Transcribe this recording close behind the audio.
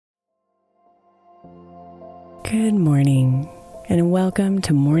Good morning, and welcome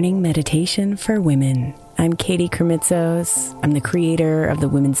to Morning Meditation for Women. I'm Katie Kremitzos. I'm the creator of the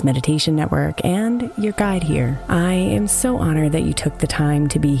Women's Meditation Network and your guide here. I am so honored that you took the time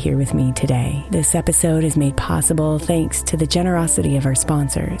to be here with me today. This episode is made possible thanks to the generosity of our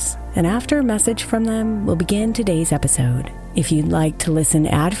sponsors. And after a message from them, we'll begin today's episode. If you'd like to listen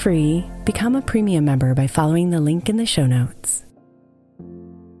ad-free, become a premium member by following the link in the show notes.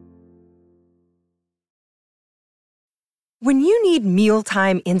 When you need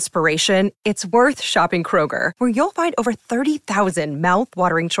mealtime inspiration, it's worth shopping Kroger, where you'll find over 30,000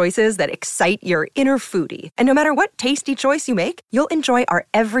 mouth-watering choices that excite your inner foodie. And no matter what tasty choice you make, you'll enjoy our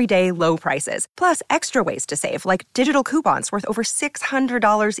everyday low prices, plus extra ways to save, like digital coupons worth over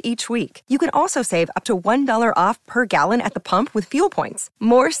 $600 each week. You can also save up to $1 off per gallon at the pump with fuel points.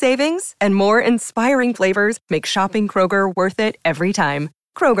 More savings and more inspiring flavors make shopping Kroger worth it every time.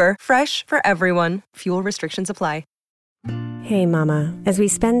 Kroger, fresh for everyone. Fuel restrictions apply. Hey Mama, as we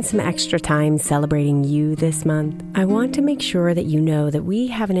spend some extra time celebrating you this month, I want to make sure that you know that we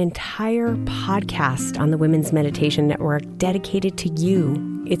have an entire podcast on the Women's Meditation Network dedicated to you.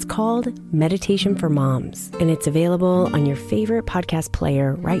 It's called Meditation for Moms, and it's available on your favorite podcast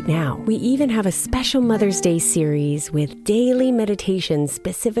player right now. We even have a special Mother's Day series with daily meditations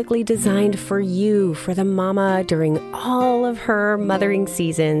specifically designed for you, for the mama, during all of her mothering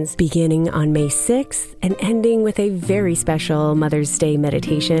seasons, beginning on May 6th and ending with a very special Mother's Day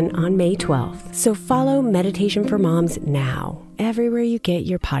meditation on May 12th. So follow Meditation for Moms now, everywhere you get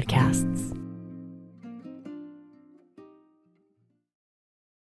your podcasts.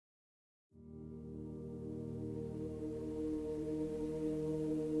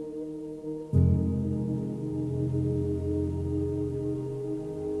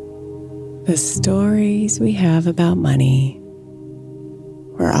 The stories we have about money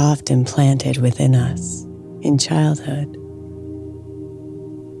were often planted within us in childhood.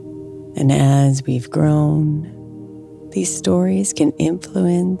 And as we've grown, these stories can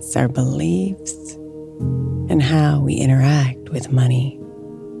influence our beliefs and how we interact with money.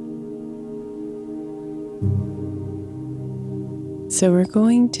 So we're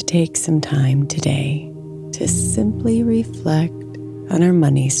going to take some time today to simply reflect on our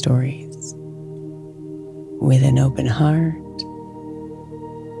money stories with an open heart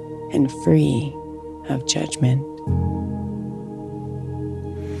and free of judgment.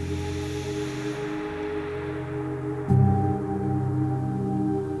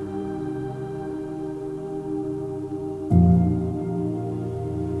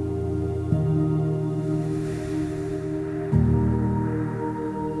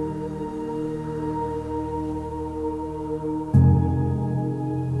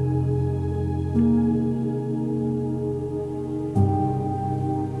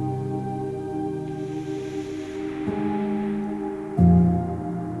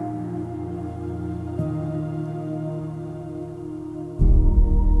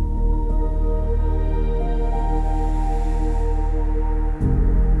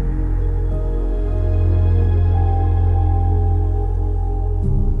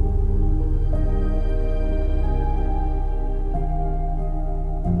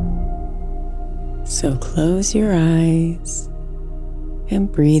 So close your eyes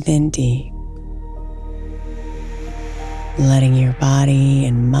and breathe in deep, letting your body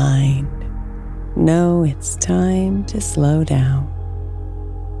and mind know it's time to slow down.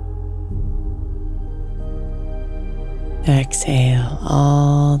 Exhale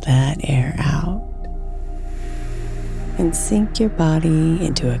all that air out and sink your body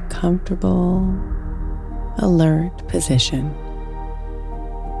into a comfortable, alert position.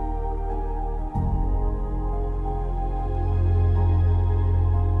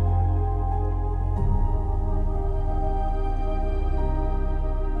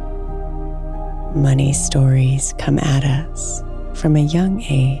 Money stories come at us from a young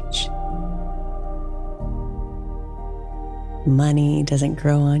age. Money doesn't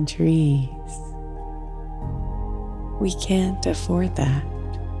grow on trees. We can't afford that.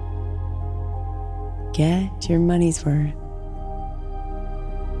 Get your money's worth.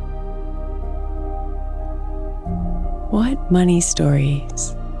 What money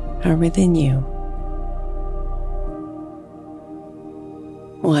stories are within you?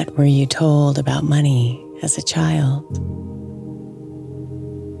 What were you told about money as a child?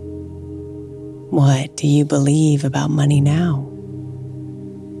 What do you believe about money now?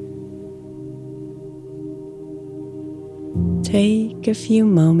 Take a few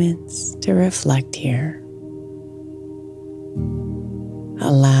moments to reflect here,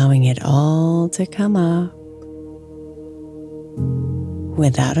 allowing it all to come up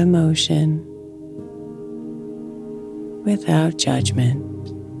without emotion without judgment,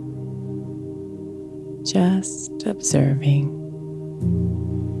 just observing.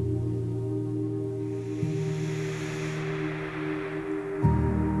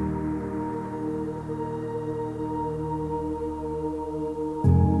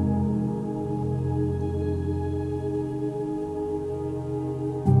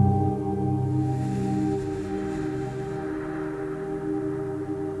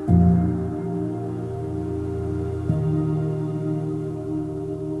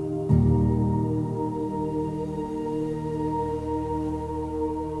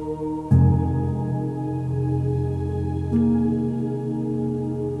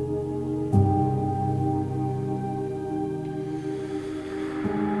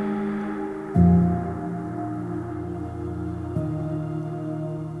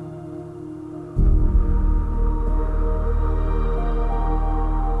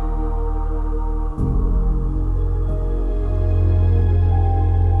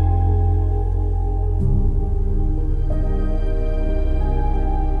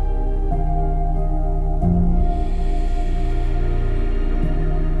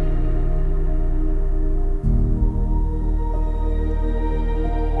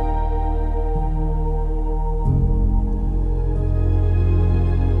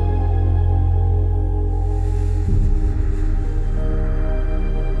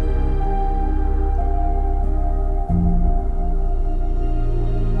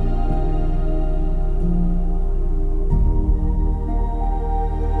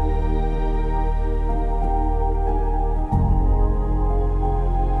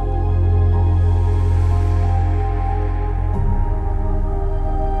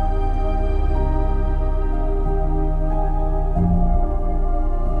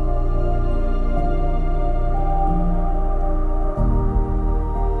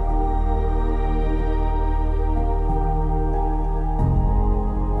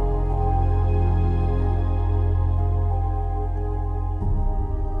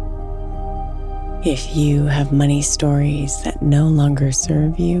 If you have money stories that no longer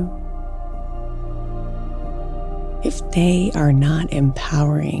serve you, if they are not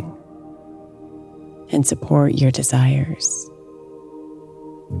empowering and support your desires,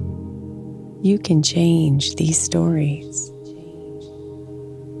 you can change these stories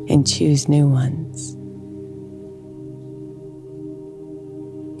and choose new ones.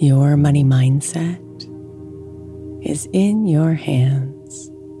 Your money mindset is in your hands.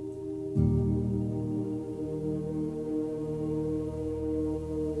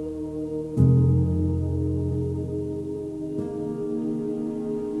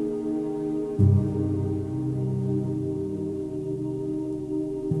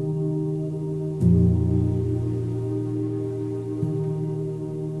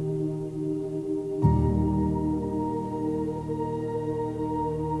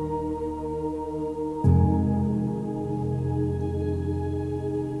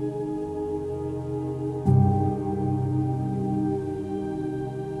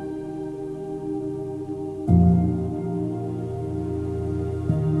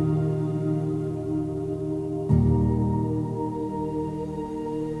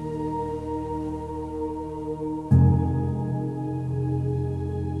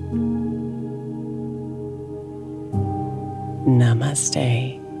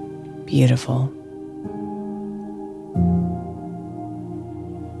 Namaste, beautiful.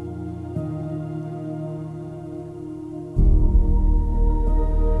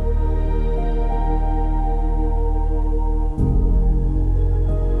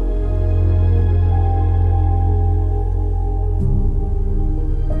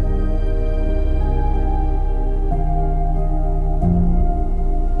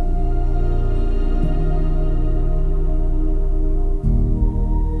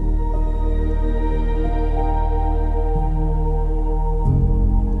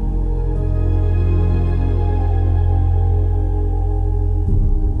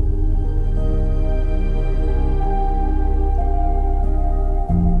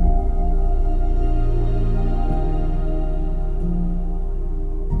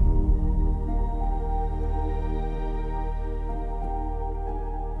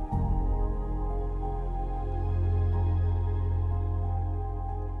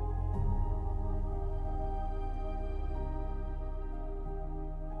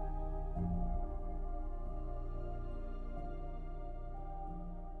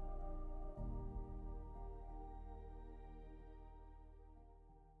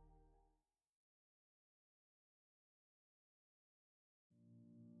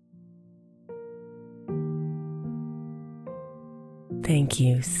 Thank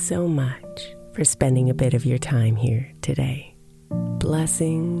you so much for spending a bit of your time here today.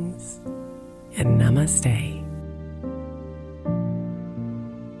 Blessings and namaste.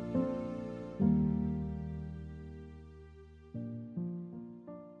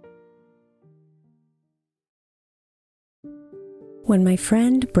 When my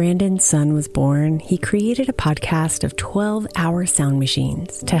friend Brandon's son was born, he created a podcast of 12-hour sound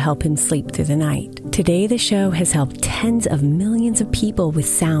machines to help him sleep through the night. Today, the show has helped tens of millions of people with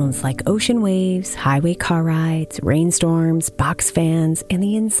sounds like ocean waves, highway car rides, rainstorms, box fans, and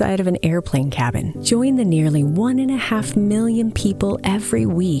the inside of an airplane cabin. Join the nearly 1.5 million people every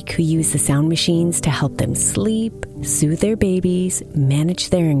week who use the sound machines to help them sleep, soothe their babies, manage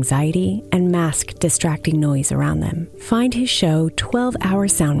their anxiety, and mask distracting noise around them. Find his show 12-Hour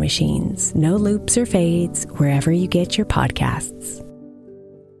Sound Machines, no loops or fades, wherever you get your podcasts.